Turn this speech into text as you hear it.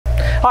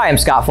Hi, I'm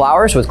Scott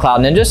Flowers with Cloud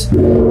Ninjas.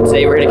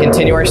 Today we're going to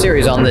continue our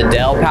series on the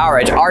Dell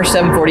PowerEdge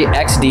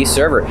R740xd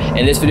server.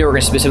 In this video we're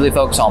going to specifically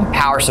focus on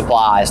power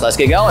supplies. Let's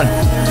get going.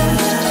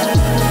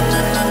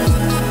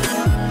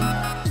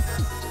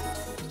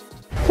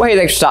 Well, hey,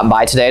 thanks for stopping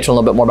by today to learn a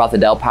little bit more about the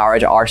Dell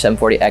PowerEdge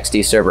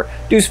R740xd server.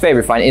 Do us a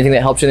favor, find anything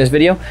that helps you in this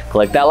video,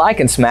 click that like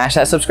and smash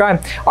that subscribe.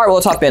 All right, well,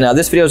 let's hop in.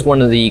 This video is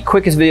one of the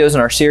quickest videos in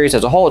our series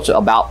as a whole. It's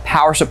about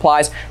power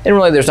supplies, and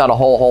really there's not a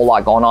whole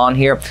lot going on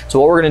here. So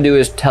what we're going to do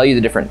is tell you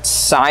the different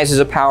sizes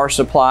of power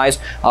supplies.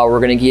 We're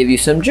going to give you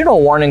some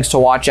general warnings to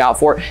watch out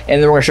for, and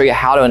then we're going to show you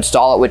how to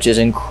install it, which is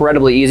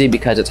incredibly easy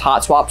because it's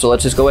hot swap. So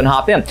let's just go ahead and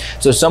hop in.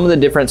 So some of the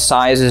different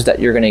sizes that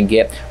you're going to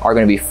get are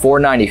going to be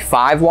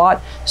 495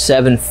 watt,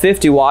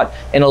 750 watt,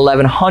 and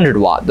 1100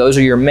 watt. Those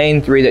are your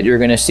main three that you're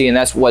going to see, and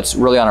that's what's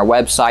really on our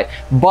website.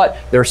 But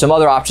there are some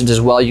other options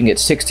as well. You can get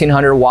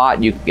 1600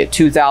 watt, you can get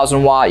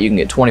 2000 watt, you can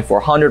get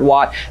 2400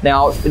 watt.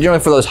 Now, generally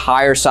for those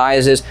higher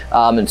sizes,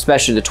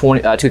 especially the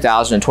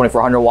 2000 and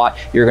 2400 watt,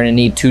 you're going to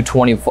need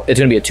 220. It's going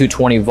to be a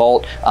 220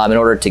 volt in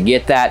order to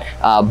get that.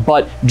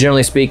 But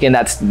generally speaking,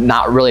 that's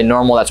not really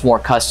normal. That's more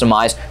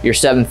customized. Your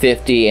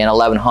 750 and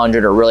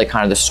 1100 are really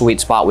kind of the sweet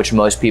spot, which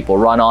most people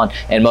run on,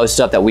 and most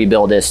stuff that we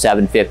build is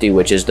 750,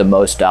 which is the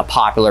most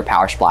popular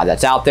power supply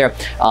that's out there.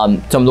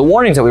 Some of the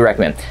warnings that we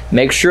recommend: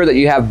 make sure that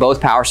you have both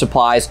power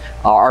supplies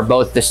are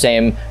both the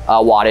same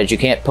wattage. You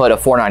can't put a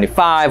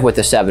 495 with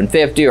a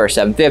 750 or a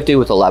 750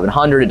 with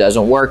 1100. It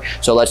doesn't work.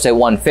 So let's say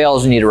one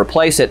fails, you need to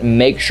replace it.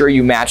 Make sure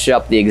you match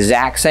up the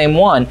exact same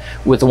one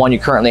with the one you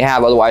currently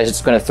have. Otherwise,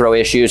 it's going to throw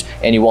issues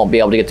and you won't be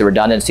able to get the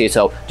redundancy.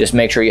 So just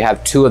make sure you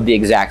have two of the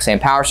exact same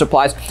power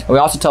supplies. And we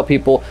also tell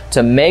people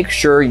to make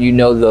sure you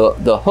know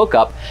the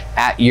hookup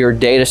at your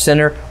data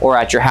center or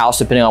at your house,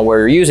 depending on where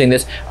you're using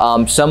this.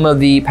 Some of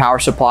the power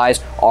supplies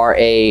are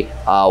a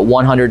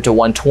 100 to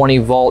 120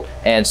 volt,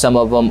 and some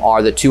of them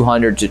are the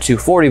 200 to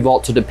 240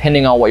 volt. So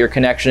depending on what your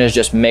connection is,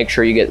 just make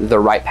sure you get the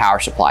right power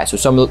supply. So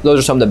those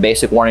are some of the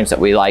basic warnings that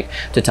we like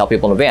to tell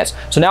people in advance.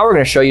 So now we're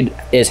going to show you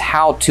is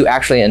how to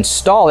actually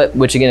install it,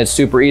 which again is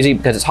super easy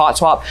because it's hot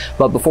swap.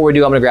 But before we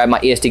do, I'm going to grab my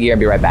ESD gear and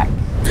be right back.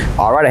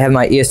 All right, I have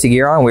my ESD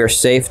gear on. We are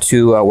safe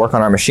to work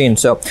on our machine.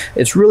 So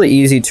it's really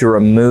easy to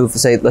remove.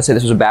 Let's say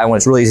this was a bad one.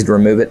 It's really easy to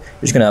remove it.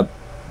 You're just going to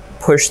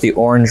push the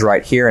orange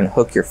right here and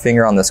hook your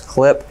finger on this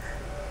clip,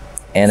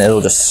 and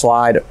it'll just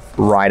slide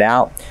right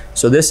out.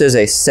 So this is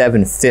a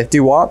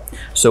 750 watt.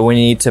 So we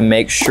need to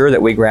make sure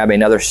that we grab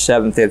another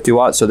 750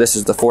 watt. So this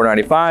is the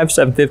 495,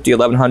 750,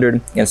 1100,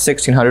 and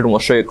 1600, and we'll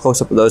show you a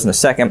close-up of those in a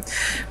second.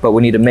 But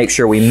we need to make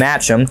sure we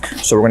match them.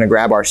 So we're going to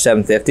grab our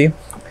 750,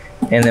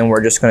 and then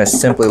we're just going to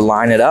simply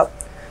line it up,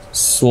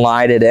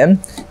 slide it in,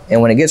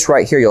 and when it gets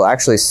right here, you'll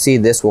actually see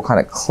this will kind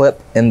of clip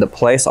into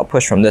place. I'll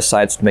push from this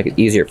side to make it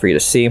easier for you to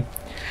see.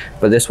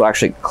 But this will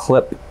actually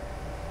clip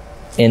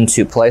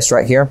into place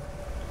right here.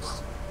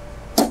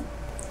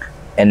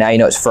 And now you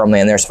know it's firmly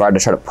in there. So if I were to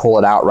try to pull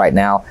it out right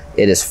now,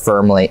 it is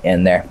firmly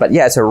in there. But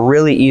yeah, it's a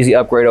really easy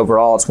upgrade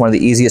overall. It's one of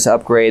the easiest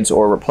upgrades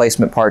or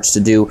replacement parts to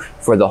do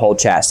for the whole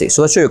chassis.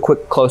 So let's show you a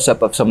quick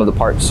close-up of some of the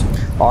parts.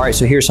 All right,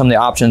 so here's some of the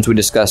options we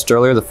discussed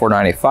earlier: the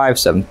 495,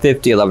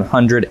 750,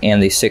 1100,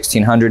 and the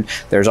 1600.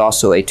 There's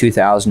also a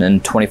 2000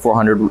 and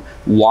 2400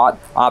 watt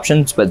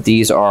options, but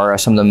these are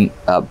some of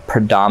the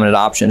predominant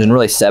options, and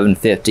really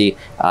 750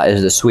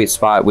 is the sweet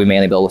spot. We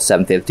mainly build with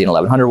 750 and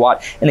 1100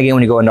 watt. And again,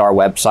 when you go into our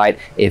website,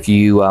 if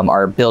you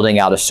are building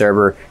out a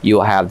server, you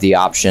will have the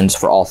options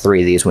for all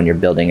three of these when you're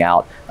building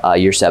out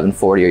your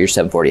 740 or your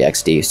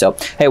 740xd. So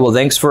hey, well,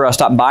 thanks for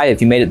stopping by.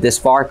 If you made it this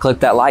far,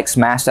 click that like,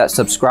 smash that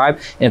subscribe,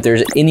 and if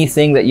there's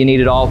anything that you need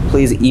at all,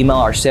 please email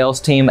our sales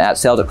team at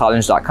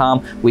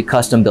sales@cloudninjas.com. We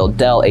custom build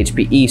Dell,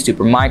 HPE,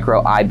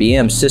 Supermicro,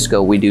 IBM,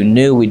 Cisco. We do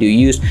new, we do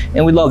used,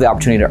 and we love the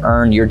opportunity to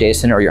earn your data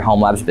center or your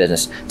home labs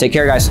business. Take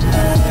care, guys.